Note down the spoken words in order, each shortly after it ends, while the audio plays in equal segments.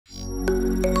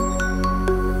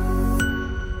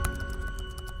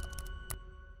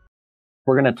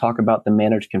We're going to talk about the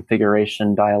Manage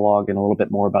Configuration Dialog and a little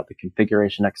bit more about the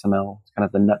Configuration.XML. It's kind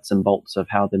of the nuts and bolts of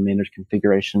how the Manage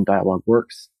Configuration Dialog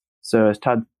works. So as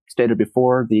Todd stated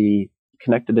before, the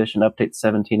Connect Edition update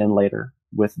 17 and later.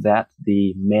 With that,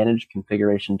 the Manage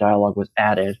Configuration Dialog was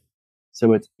added.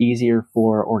 So it's easier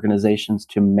for organizations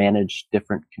to manage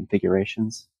different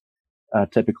configurations.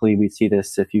 Typically, we see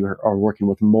this if you are working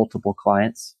with multiple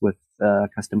clients with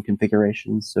custom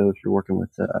configurations. So if you're working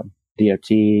with DOT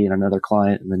and another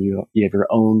client, and then you have your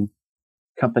own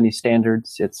company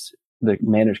standards, the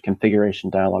Manage Configuration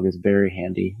Dialog is very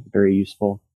handy, very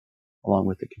useful, along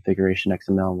with the Configuration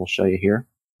XML we'll show you here.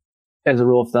 As a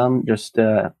rule of thumb, just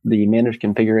the Manage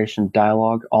Configuration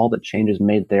Dialog, all the changes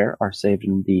made there are saved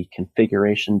in the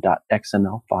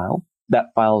Configuration.XML file.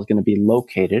 That file is going to be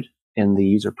located in the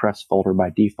user prefs folder by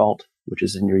default, which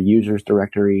is in your users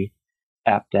directory,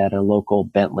 app data, local,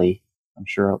 Bentley. I'm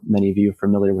sure many of you are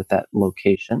familiar with that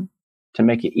location. To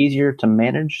make it easier to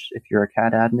manage, if you're a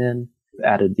CAD admin, we've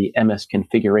added the MS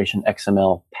Configuration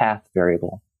XML path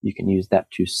variable. You can use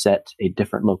that to set a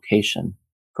different location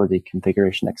for the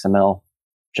Configuration XML.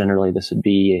 Generally, this would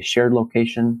be a shared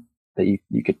location that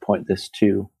you could point this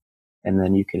to, and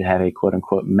then you could have a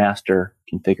quote-unquote master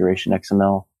Configuration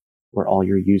XML where all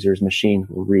your users' machines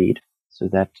will read. So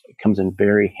that comes in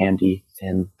very handy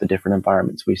in the different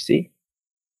environments we see.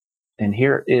 And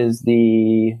here is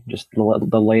the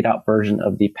laid out version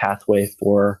of the pathway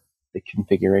for the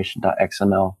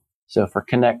Configuration.XML. So for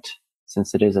Connect,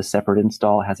 since it is a separate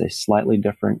install, it has a slightly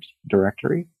different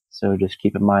directory. So just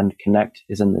keep in mind, Connect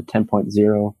is in the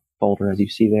 10.0 folder, as you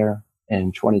see there.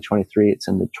 In 2023, it's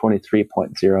in the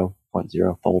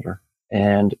 23.0.0 folder.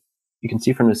 And you can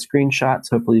see from the screenshots,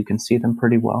 hopefully you can see them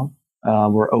pretty well.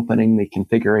 We're opening the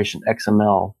Configuration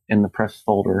XML in the prefs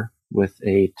folder with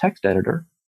a text editor.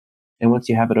 And once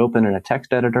you have it open in a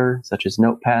text editor, such as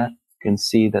Notepad, you can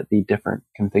see that the different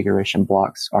configuration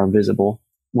blocks are visible,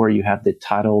 where you have the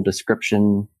title,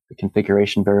 description, the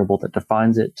configuration variable that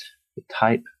defines it, the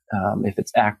type, if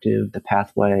it's active, the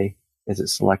pathway, is it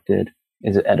selected,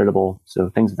 is it editable, so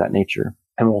things of that nature.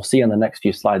 And we'll see on the next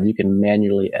few slides, you can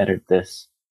manually edit this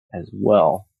as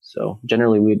well. So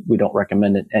generally, we don't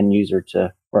recommend an end user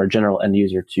or a general end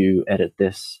user to edit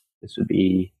this. This would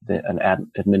be an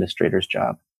administrator's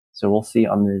job. So we'll see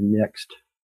on the next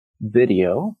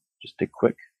video, just a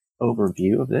quick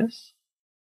overview of this.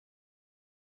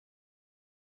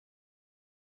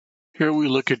 Here we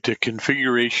look at the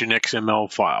Configuration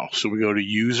XML file. So we go to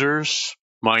Users,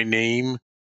 My Name,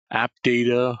 App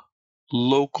Data,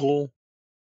 Local,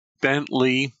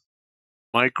 Bentley,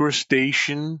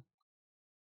 MicroStation,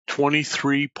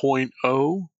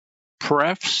 23.0,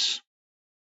 Prefs,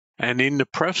 and in the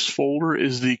Prefs folder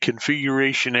is the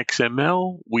Configuration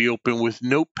XML. We open with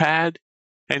Notepad,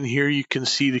 and here you can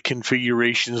see the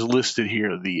configurations listed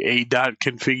here. The A.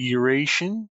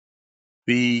 configuration,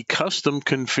 the custom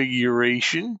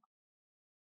configuration,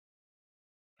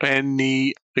 and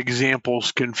the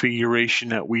examples configuration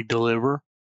that we deliver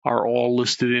are all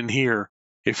listed in here.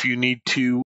 If you need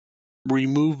to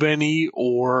remove any,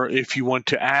 or if you want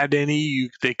to add any,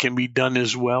 they can be done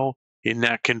as well in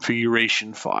that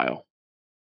configuration file.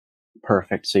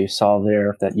 Perfect. So you saw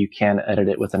there that you can edit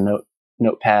it with a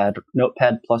Notepad,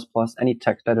 any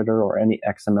text editor or any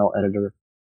XML editor.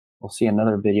 We'll see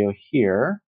another video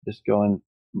here, just going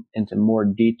into more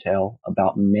detail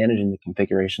about managing the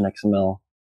Configuration XML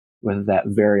with that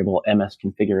variable MS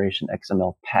Configuration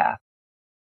XML path.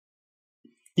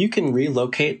 You can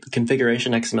relocate the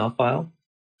Configuration XML file.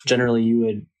 Generally, you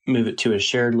would move it to a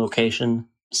shared location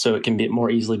so it can more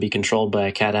easily be controlled by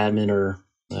a CAD admin or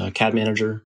a CAD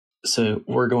manager. So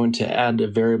we're going to add a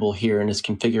variable here in this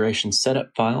configuration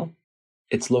setup file.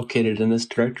 It's located in this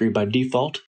directory by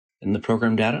default in the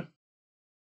program data.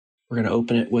 We're going to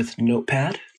open it with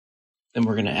Notepad, and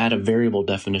we're going to add a variable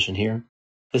definition here.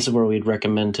 This is where we'd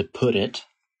recommend to put it,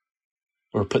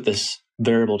 or put this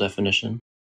variable definition.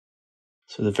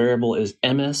 So the variable is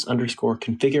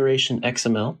ms_configuration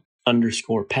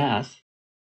XML_path,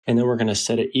 and then we're going to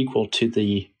set it equal to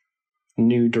the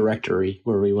new directory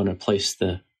where we want to place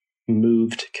the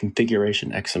moved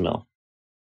configuration XML.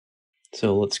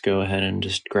 So let's go ahead and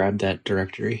just grab that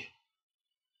directory.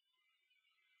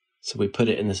 So we put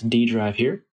it in this D drive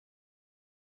here.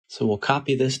 So we'll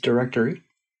copy this directory.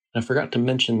 I forgot to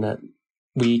mention that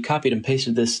we copied and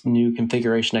pasted this new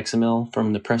configuration XML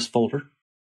from the prefs folder.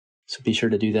 So be sure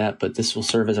to do that, but this will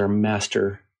serve as our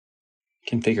master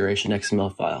configuration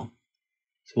XML file.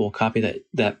 So we'll copy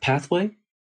that pathway,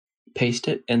 paste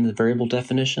it in the variable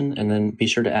definition, and then be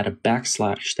sure to add a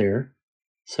backslash there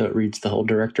So it reads the whole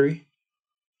directory.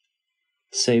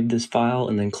 Save this file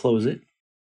and then close it.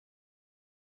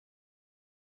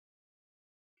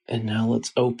 And now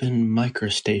let's open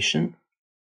MicroStation.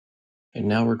 And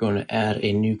now we're going to add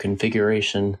a new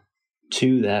configuration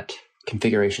to that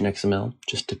Configuration.XML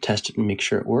just to test it and make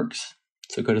sure it works.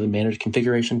 So go to the Manage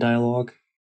Configuration Dialog.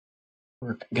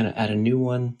 We're going to add a new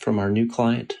one from our new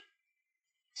client.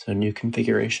 So new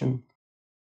configuration.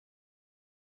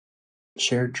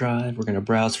 Shared drive, we're going to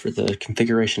browse for the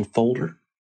configuration folder.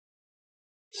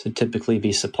 So typically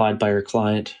be supplied by your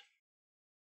client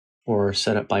or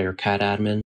set up by your CAD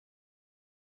admin.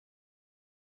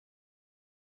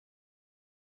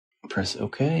 Press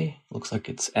OK. Looks like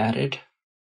it's added.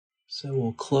 So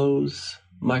we'll close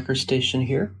MicroStation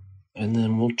here, and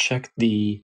then we'll check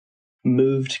the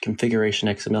moved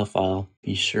Configuration.XML file.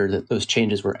 Be sure that those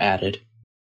changes were added.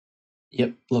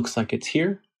 Yep, looks like it's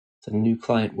here. The new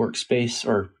client workspace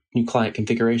or new client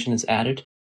configuration is added.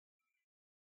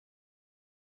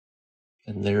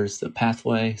 And there's the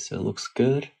pathway, so it looks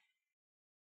good.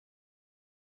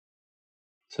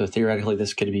 So theoretically,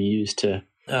 this could be used to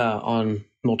on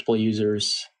multiple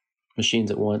users' machines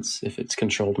at once if it's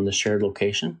controlled in the shared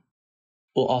location.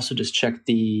 We'll also just check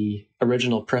the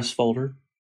original prefs folder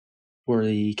where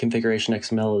the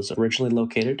Configuration.XML is originally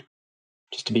located,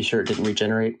 just to be sure it didn't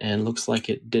regenerate, and looks like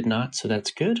it did not, so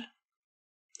that's good.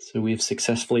 So we've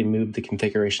successfully moved the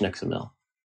Configuration.XML.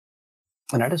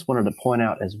 And I just wanted to point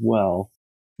out as well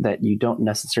that you don't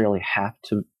necessarily have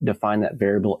to define that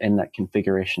variable in that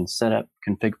configuration setup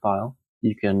config file.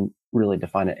 You can really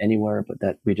define it anywhere, but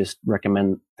that we just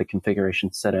recommend the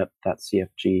configuration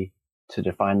setup.cfg to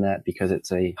define that because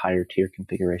it's a higher tier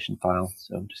configuration file.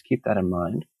 So just keep that in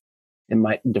mind. It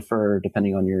might differ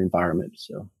depending on your environment.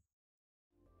 So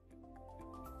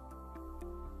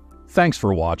thanks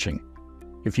for watching.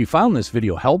 If you found this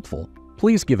video helpful,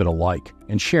 please give it a like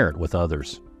and share it with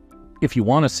others. If you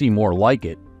want to see more like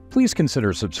it, please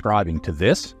consider subscribing to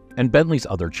this and Bentley's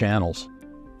other channels.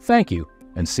 Thank you,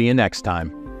 and see you next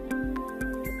time.